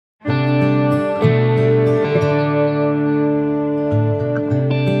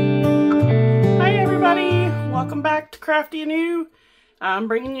crafty and new. I'm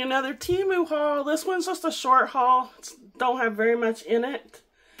bringing you another Temu haul. This one's just a short haul. Don't have very much in it,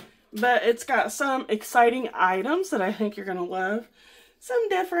 but it's got some exciting items that I think you're gonna love. Some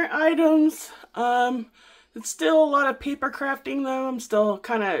different items. It's still a lot of paper crafting though. I'm still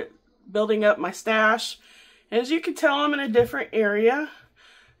kind of building up my stash. As you can tell, I'm in a different area.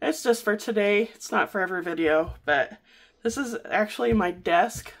 It's just for today. It's not for every video, but this is actually my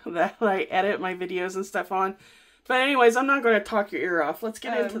desk that I edit my videos and stuff on. But anyways, I'm not going to talk your ear off. Let's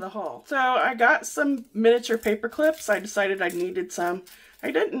get into the haul. So I got some miniature paper clips. I decided I needed some.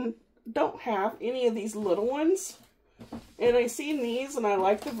 I don't have any of these little ones. And I seen these and I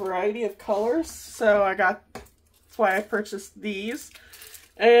like the variety of colors. So that's why I purchased these.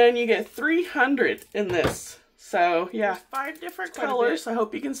 And you get 300 in this. So yeah, 5 different colors. I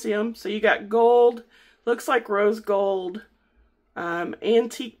hope you can see them. So you got gold, looks like rose gold,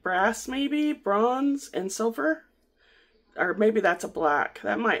 antique brass maybe, bronze, and silver. Or maybe that's a black.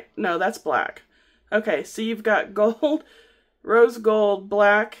 No, that's black. Okay, so you've got gold, rose gold,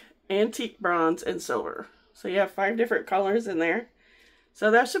 black, antique bronze, and silver. So you have 5 different colors in there. So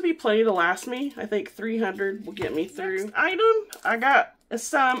that should be plenty to last me. I think 300 will get me through. Next item, I got a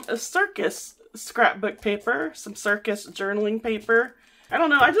circus scrapbook paper, some circus journaling paper. I don't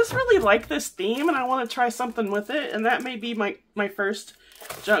know, I just really like this theme and I want to try something with it, and that may be my first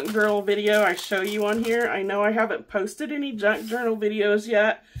junk journal video I show you on here. I know I haven't posted any junk journal videos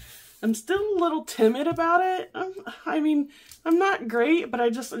yet. I'm still a little timid about it. I mean, I'm not great, but I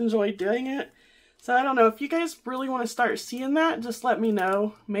just enjoy doing it. So I don't know, if you guys really want to start seeing that, just let me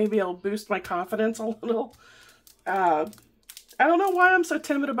know. Maybe it'll boost my confidence a little. I don't know why I'm so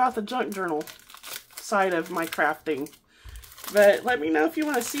timid about the junk journal side of my crafting. But let me know if you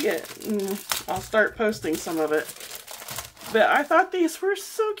want to see it, and I'll start posting some of it. But I thought these were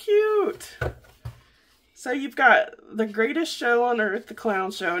so cute. So you've got the greatest show on earth, the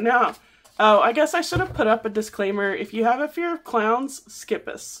clown show. Now, oh, I guess I should have put up a disclaimer. If you have a fear of clowns, skip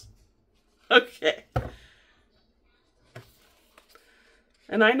us. Okay.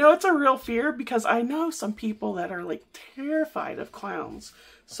 And I know it's a real fear because I know some people that are like terrified of clowns.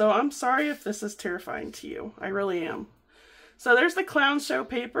 So I'm sorry if this is terrifying to you. I really am. So there's the clown show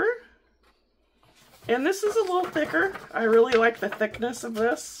paper. And this is a little thicker. I really like the thickness of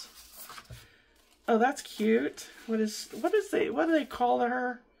this. Oh, that's cute. What do they call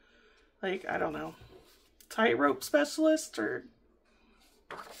her? Like, I don't know. Tightrope specialist or...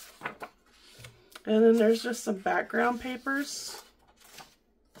 And then there's just some background papers.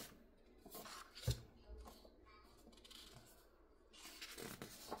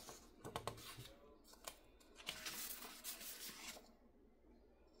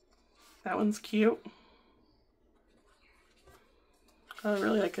 That one's cute. Oh, I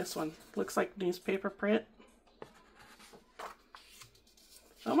really like this one. Looks like newspaper print.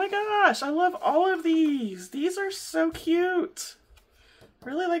 Oh my gosh, I love all of these. These are so cute.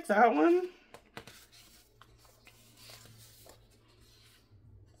 Really like that one.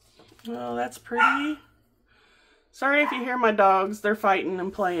 Oh, that's pretty. Sorry if you hear my dogs. They're fighting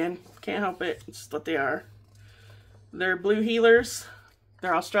and playing. Can't help it. It's just what they are. They're blue heelers.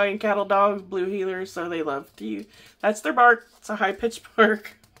 They're Australian cattle dogs, blue heelers, so they love to use. That's their bark. It's a high-pitched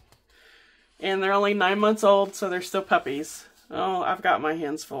bark. And they're only 9 months old, so they're still puppies. Oh, I've got my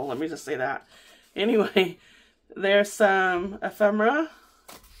hands full. Let me just say that. Anyway, there's some ephemera.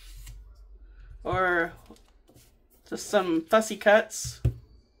 Or just some fussy cuts.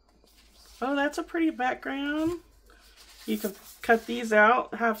 Oh, that's a pretty background. You can cut these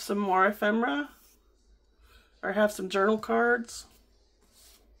out, have some more ephemera. Or have some journal cards.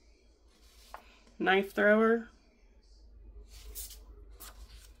 Knife thrower.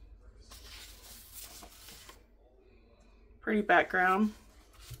 Pretty background.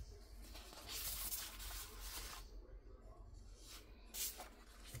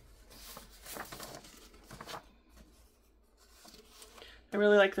 I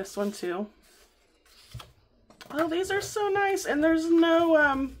really like this one too. Oh, these are so nice, and there's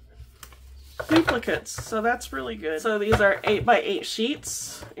no duplicates, so that's really good. So these are 8x8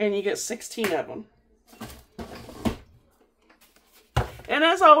 sheets, and you get 16 of them. And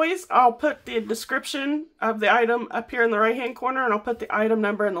as always, I'll put the description of the item up here in the right-hand corner, and I'll put the item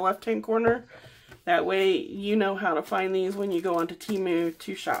number in the left-hand corner. That way you know how to find these when you go onto Temu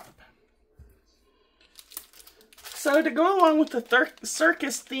to shop. So to go along with the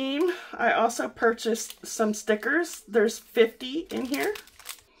circus theme, I also purchased some stickers. There's 50 in here.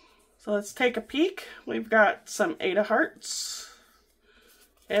 So let's take a peek. We've got some 8 of hearts.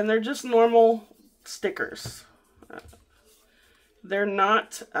 And they're just normal stickers. They're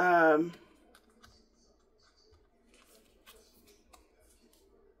not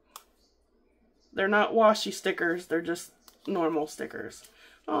They're not washi stickers, they're just normal stickers.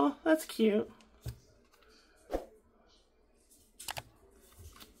 Oh, that's cute.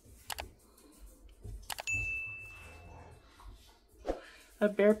 A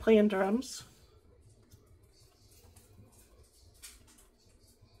bear playing drums.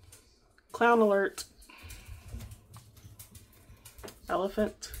 Clown alert.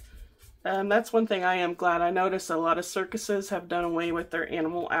 Elephant. That's one thing I am glad. I noticed a lot of circuses have done away with their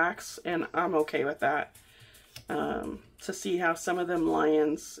animal acts, and I'm okay with that. To see how some of them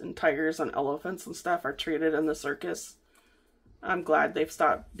lions and tigers and elephants and stuff are treated in the circus, I'm glad they've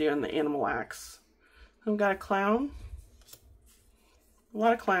stopped doing the animal acts. I've got a clown. A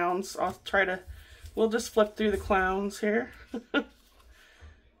lot of clowns. We'll just flip through the clowns here.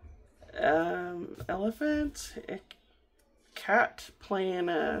 Elephant. A cat playing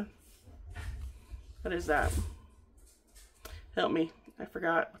a... What is that? Help me. I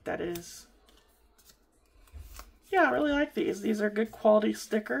forgot what that is. Yeah, I really like these. These are good quality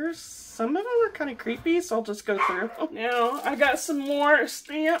stickers. Some of them are kind of creepy, so I'll just go through. Now, I got some more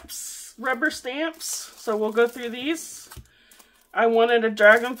stamps, rubber stamps, so we'll go through these. I wanted a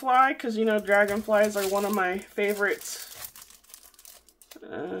dragonfly, because you know dragonflies are one of my favorite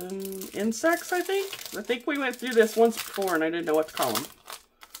insects, I think. I think we went through this once before, and I didn't know what to call them.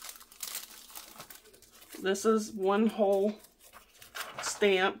 This is one whole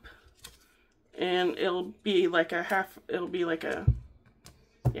stamp. And it'll be like a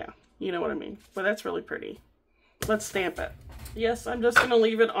yeah, you know what I mean. But that's really pretty. Let's stamp it. Yes, I'm just going to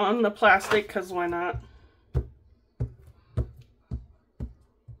leave it on the plastic because why not?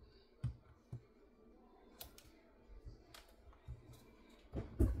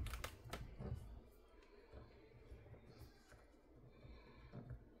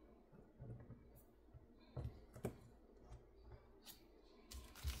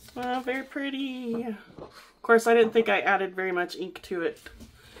 Very pretty. Of course, I didn't think I added very much ink to it,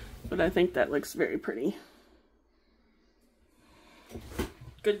 but I think that looks very pretty.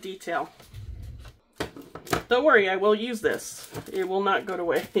 Good detail. Don't worry, I will use this. It will not go to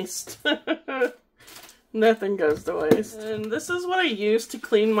waste. Nothing goes to waste. And this is what I use to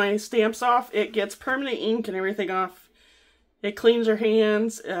clean my stamps off. It gets permanent ink and everything off. It cleans your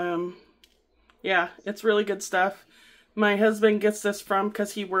hands. Yeah, it's really good stuff. My husband gets this from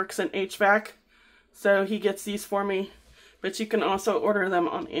because he works in HVAC, so he gets these for me. But you can also order them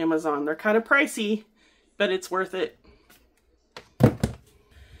on Amazon. They're kind of pricey, but it's worth it.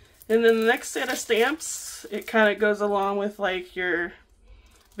 And then the next set of stamps, it kind of goes along with like your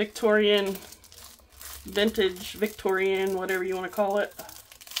Victorian, vintage Victorian, whatever you want to call it.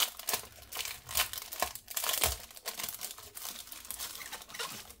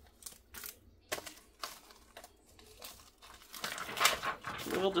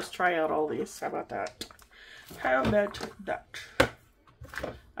 We'll just try out all these. How about that? How about that?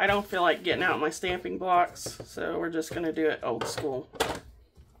 I don't feel like getting out my stamping blocks, so we're just going to do it old school.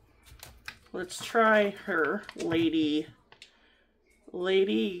 Let's try her Lady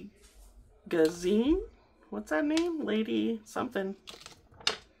Gazine? What's that name? Lady something.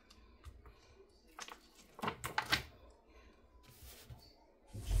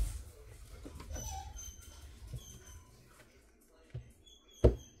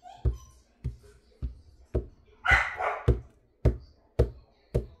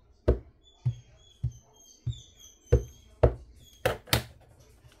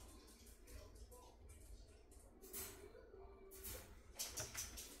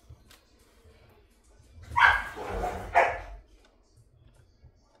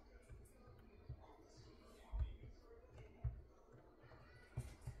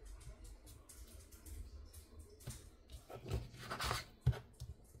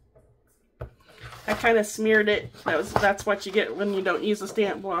 I kind of smeared it. That's what you get when you don't use a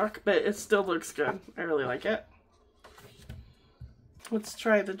stamp block, but it still looks good. I really like it. Let's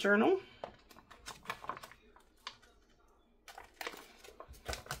try the journal.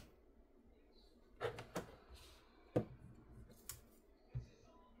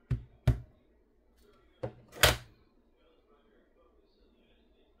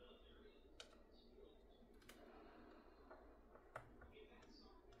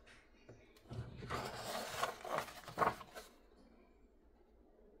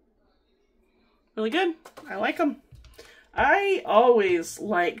 Really good. I like them. I always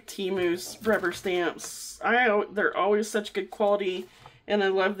like Temu's rubber stamps. They're always such good quality, and I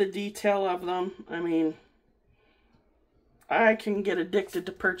love the detail of them. I mean, I can get addicted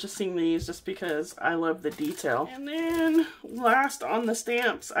to purchasing these just because I love the detail. And then last on the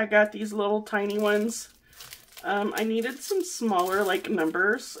stamps, I got these little tiny ones. I needed some smaller like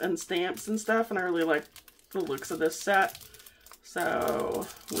numbers and stamps and stuff, and I really like the looks of this set. So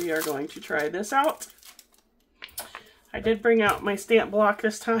we are going to try this out. I did bring out my stamp block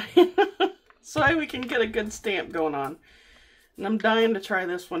this time so we can get a good stamp going on. And I'm dying to try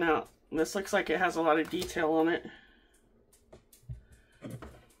this one out. This looks like it has a lot of detail on it.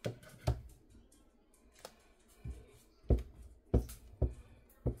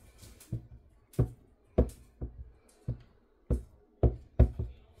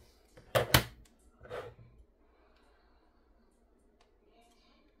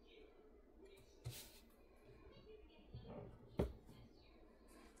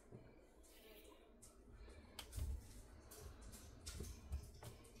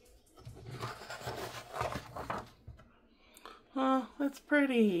 Oh, that's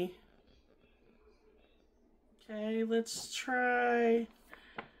pretty. Okay, let's try.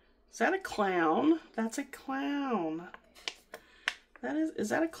 Is that a clown? That's a clown. Is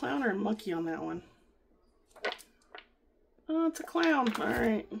that a clown or a monkey on that one? Oh, it's a clown. All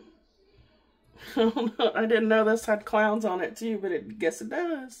right. I didn't know this had clowns on it too, but I guess it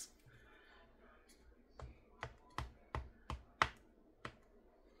does.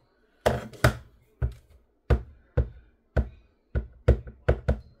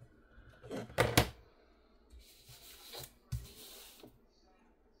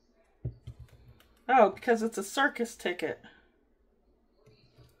 Oh, because it's a circus ticket.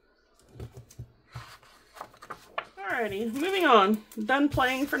 Alrighty, moving on. Done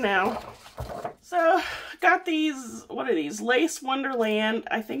playing for now. So, got these, what are these? Lace Wonderland.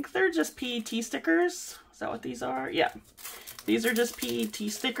 I think they're just PET stickers. Is that what these are? Yeah. These are just PET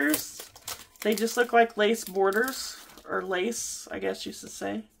stickers. They just look like lace borders, or lace, I guess you should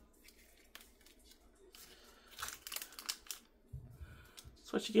say.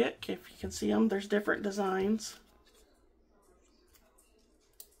 That's what you get. Okay, if you can see them, there's different designs.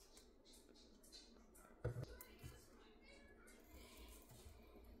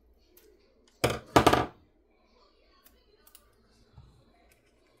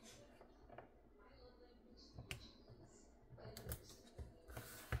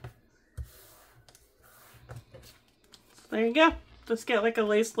 There you go. Just get like a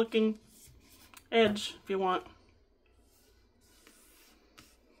lace looking edge if you want.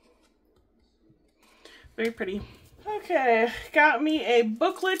 Very pretty. Okay, got me a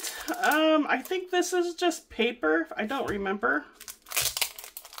booklet. I think this is just paper. I don't remember.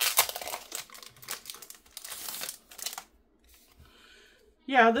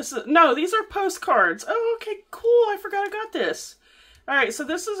 Yeah, this is, no, these are postcards. Oh, okay, cool. I forgot I got this. All right, so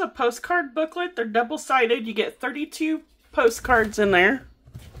this is a postcard booklet. They're double-sided. You get 32 postcards in there.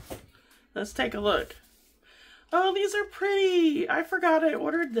 Let's take a look. Oh, these are pretty. I forgot I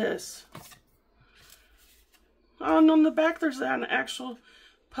ordered this. Oh, and on the back there's an actual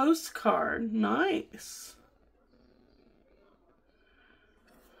postcard. Nice.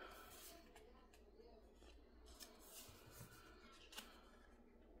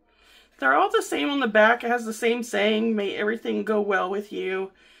 They're all the same on the back. It has the same saying, may everything go well with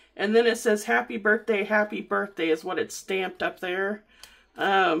you. And then it says happy birthday is what it's stamped up there.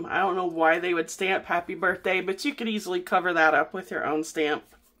 I don't know why they would stamp happy birthday, but you could easily cover that up with your own stamp.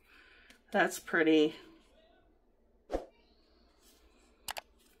 That's pretty.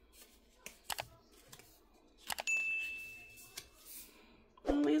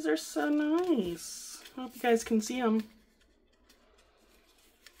 Oh, these are so nice. I hope you guys can see them.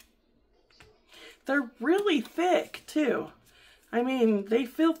 They're really thick, too. I mean, they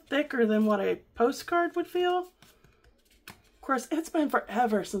feel thicker than what a postcard would feel. Of course, it's been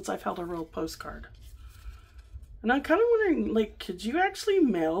forever since I've held a real postcard. And I'm kind of wondering, like, could you actually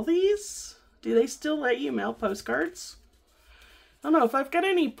mail these? Do they still let you mail postcards? I don't know, if I've got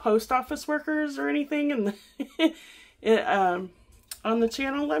any post office workers or anything in the, on the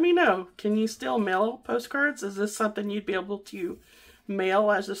channel, let me know. Can you still mail postcards? Is this something you'd be able to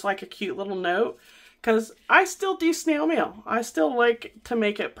mail as just like a cute little note? Because I still do snail mail. I still like to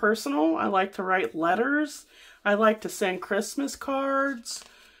make it personal. I like to write letters. I like to send Christmas cards.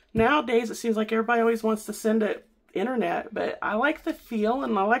 Nowadays, it seems like everybody always wants to send it internet, but I like the feel,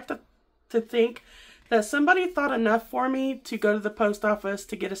 and I like to think that somebody thought enough for me to go to the post office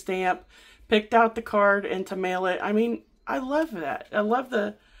to get a stamp, picked out the card, and to mail it. I mean, I love that. I love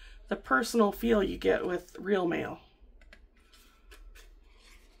the personal feel you get with real mail.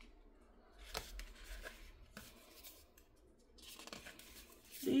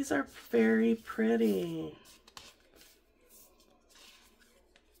 These are very pretty.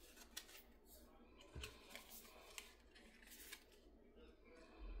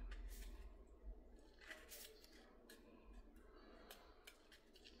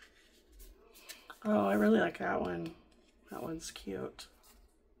 Oh, I really like that one. That one's cute.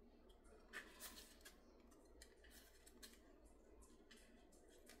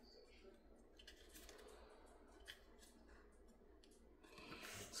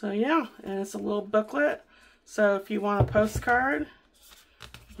 So yeah, and it's a little booklet. So if you want a postcard,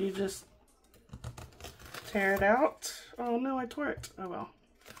 you just tear it out. Oh no, I tore it. Oh well.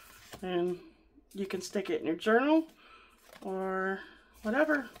 And you can stick it in your journal or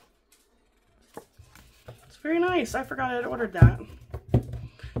whatever. It's very nice. I forgot I'd ordered that.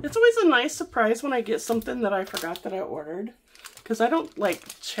 It's always a nice surprise when I get something that I forgot that I ordered, because I don't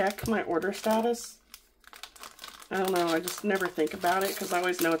like check my order status. I don't know, I just never think about it because I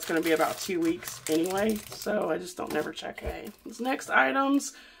always know it's going to be about 2 weeks anyway, so I just don't never check it. This next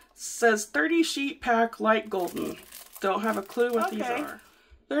items says 30 sheet pack light golden. Don't have a clue what these are.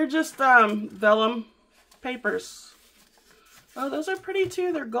 They're just vellum papers. Oh, those are pretty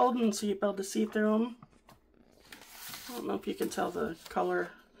too. They're golden, so you'll be able to see through them. I don't know if you can tell the color,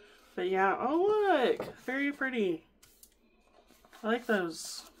 but yeah. Oh look, very pretty. I like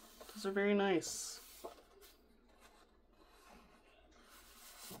those. Those are very nice.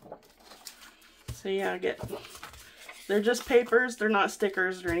 So yeah, they're just papers, they're not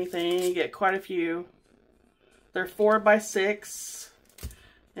stickers or anything. You get quite a few. They're 4 by 6,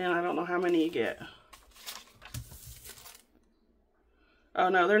 and I don't know how many you get. Oh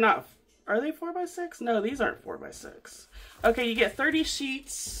no, they're not. Are they 4 by 6? No, these aren't 4 by 6. Okay, you get 30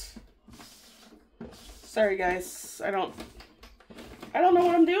 sheets. Sorry guys, I don't know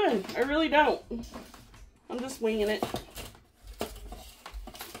what I'm doing. I really don't. I'm just winging it.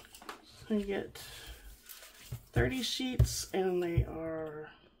 So you get 30 sheets, and they are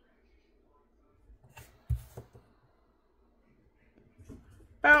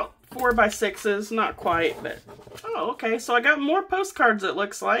about 4 by 6s, not quite, but oh, okay. So I got more postcards, it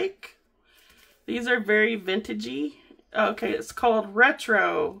looks like. These are very vintagey. Okay, it's called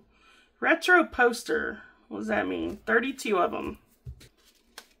retro poster. What does that mean? 32 of them.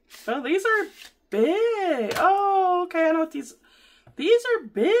 Oh, these are big. Oh, okay, I know what these are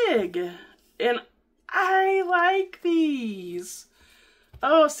big, and I like these.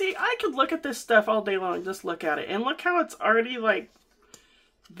 Oh, see, I could look at this stuff all day long, just look at it. And look how it's already like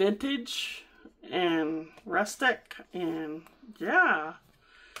vintage and rustic, and yeah.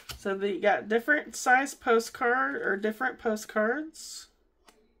 So you got different size postcard, or different postcards.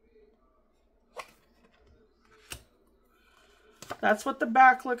 That's what the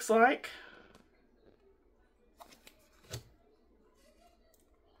back looks like.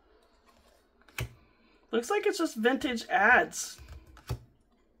 Looks like it's just vintage ads.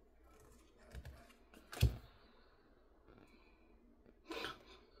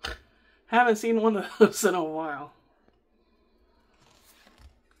 Haven't seen one of those in a while.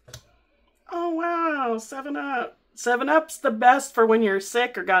 Oh wow, 7-Up. 7-Up's the best for when you're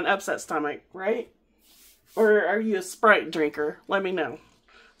sick or got an upset stomach, right? Or are you a Sprite drinker? Let me know.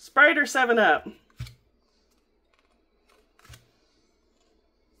 Sprite or 7-Up?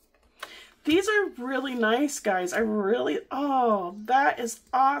 These are really nice, guys. Oh, that is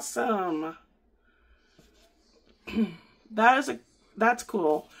awesome. That's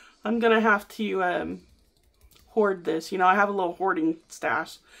cool. I'm gonna have to hoard this. You know, I have a little hoarding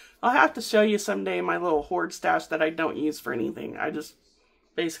stash. I'll have to show you someday my little hoard stash that I don't use for anything. I just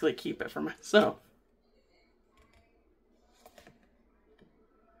basically keep it for myself.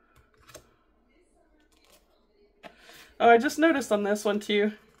 Oh, I just noticed on this one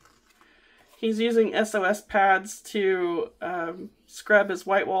too. He's using SOS pads to scrub his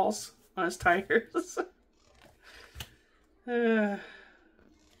white walls on his tires. Oh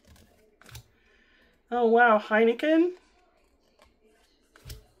wow, Heineken.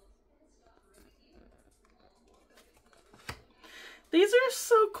 These are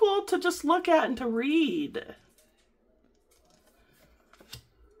so cool to just look at and to read.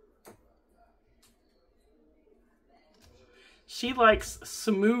 She likes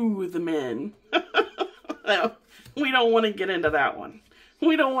smooth men. No, we don't want to get into that one.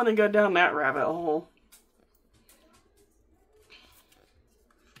 We don't want to go down that rabbit hole.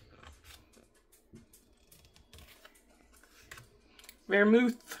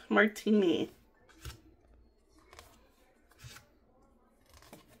 Vermouth martini.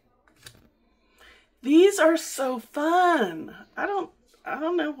 These are so fun. I don't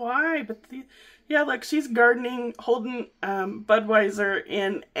know why, but yeah, like she's gardening, holding Budweiser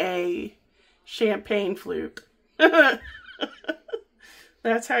in a champagne flute. That's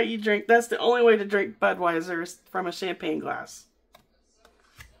how you drink. That's the only way to drink Budweiser, is from a champagne glass.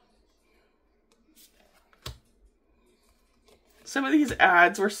 Some of these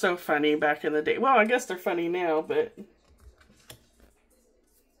ads were so funny back in the day. Well, I guess they're funny now, but...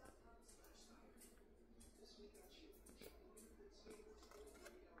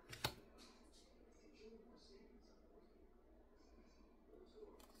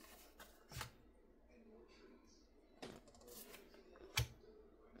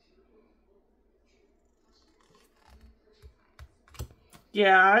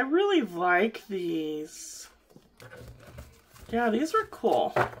 Yeah, I really like these. Yeah, these are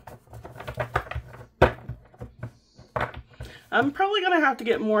cool. I'm probably going to have to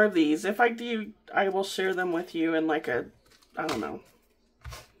get more of these. If I do, I will share them with you in like a, I don't know,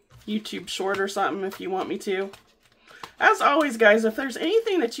 YouTube short or something if you want me to. As always, guys, if there's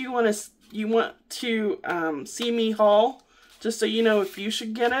anything that you want to see me haul, just so you know if you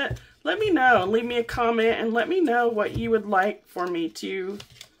should get it, let me know. Leave me a comment and let me know what you would like for me to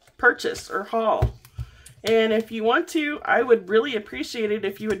purchase or haul. And if you want to, I would really appreciate it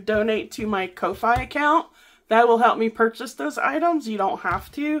if you would donate to my Ko-Fi account. That will help me purchase those items. You don't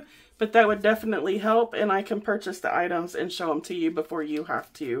have to, but that would definitely help, and I can purchase the items and show them to you before you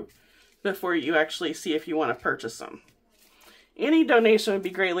have to, before you actually see if you want to purchase them. Any donation would be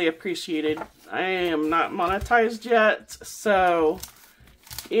greatly appreciated. I am not monetized yet, so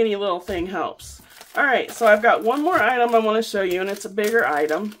any little thing helps. Alright, so I've got one more item I want to show you, and it's a bigger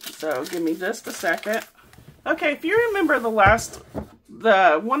item, so give me just a second. Okay, if you remember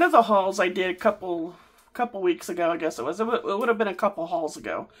one of the hauls I did a couple weeks ago, I guess it was. It would have been a couple hauls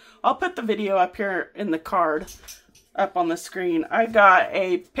ago. I'll put the video up here in the card, up on the screen. I got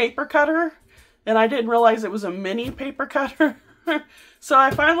a paper cutter, and I didn't realize it was a mini paper cutter. So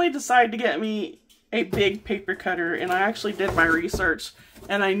I finally decided to get me a big paper cutter, and I actually did my research,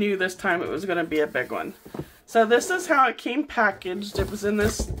 and I knew this time it was going to be a big one. So this is how it came packaged. It was in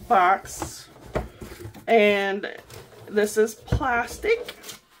this box, and this is plastic,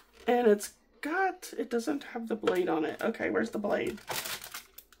 and it doesn't have the blade on it. Okay, where's the blade?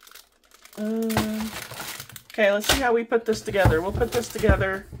 Okay, let's see how we put this together. We'll put this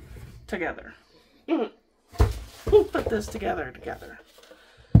together. We'll put this together.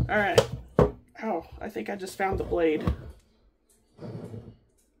 Alright. Oh, I think I just found the blade.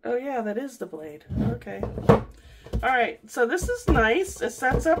 Oh yeah, that is the blade. Okay. Alright, so this is nice. It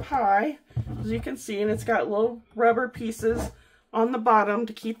sets up high, as you can see, and it's got little rubber pieces on the bottom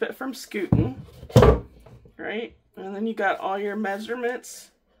to keep it from scooting. Right? And then you got all your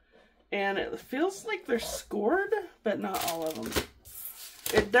measurements. And it feels like they're scored, but not all of them.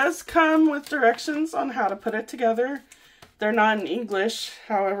 It does come with directions on how to put it together. They're not in English,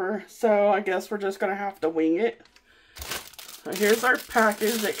 however, so I guess we're just going to have to wing it. So here's our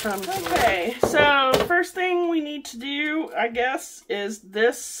package that comes with. Okay, so first thing we need to do, I guess, is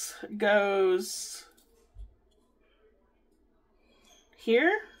this goes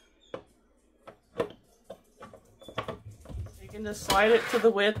here. You can just slide it to the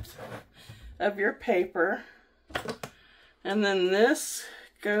width of your paper. And then this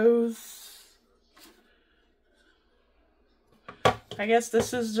goes, I guess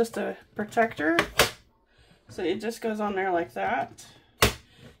this is just a protector. So it just goes on there like that.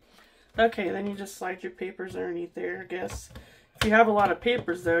 Okay, then you just slide your papers underneath there, I guess. If you have a lot of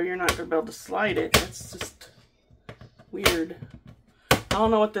papers though, you're not going to be able to slide it. It's just weird. I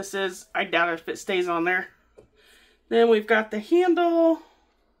don't know what this is. I doubt if it stays on there. Then we've got the handle.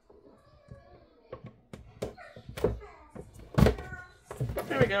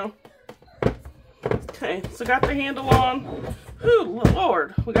 There we go. Okay, so got the handle on. Whew,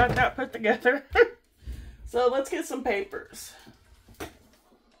 Lord, we got that put together. So let's get some papers.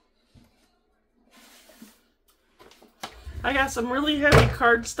 I got some really heavy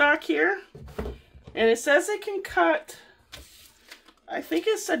cardstock here. And it says it can cut, I think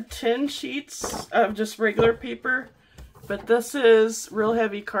it said 10 sheets of just regular paper. But this is real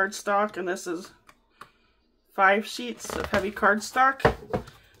heavy cardstock, and this is 5 sheets of heavy cardstock.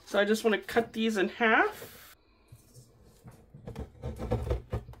 So I just want to cut these in half.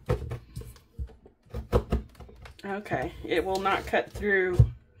 Okay, it will not cut through.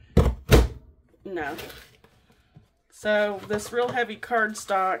 No. So this real heavy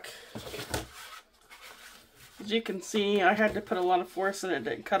cardstock, as you can see, I had to put a lot of force in it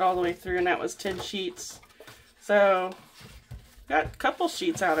to cut all the way through, and that was 10 sheets. So got a couple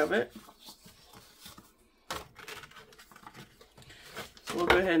sheets out of it. We'll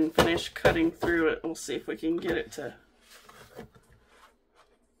go ahead and finish cutting through it. We'll see if we can get it to...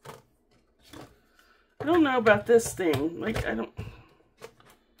 I don't know about this thing. Like, I don't...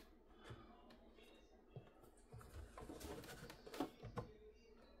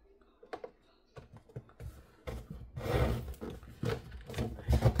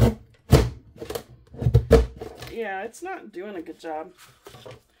 yeah, it's not doing a good job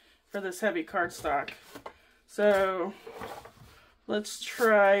for this heavy cardstock. So let's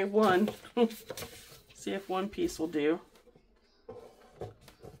try one. See if one piece will do.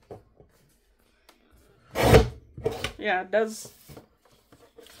 Yeah, it does.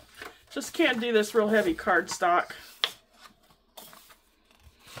 Just can't do this real heavy cardstock.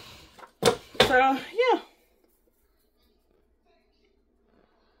 So, yeah.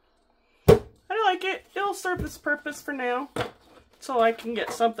 I like it. It'll serve this purpose for now. Until I can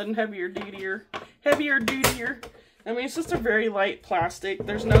get something heavier duty. I mean, it's just a very light plastic.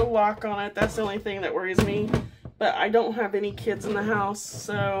 There's no lock on it. That's the only thing that worries me. But I don't have any kids in the house,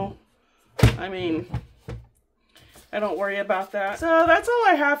 so, I mean, I don't worry about that. So that's all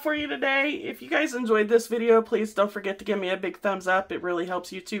I have for you today. If you guys enjoyed this video, please don't forget to give me a big thumbs up. It really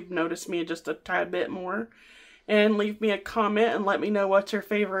helps YouTube notice me just a tad bit more. And leave me a comment and let me know what your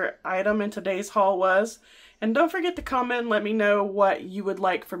favorite item in today's haul was. And don't forget to comment and let me know what you would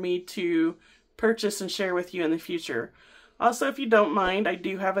like for me to purchase and share with you in the future. Also, if you don't mind, I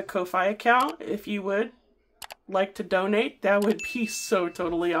do have a Ko-Fi account. If you would like to donate, that would be so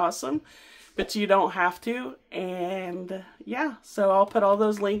totally awesome. But you don't have to. And yeah, so I'll put all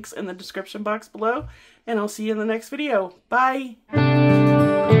those links in the description box below. And I'll see you in the next video. Bye!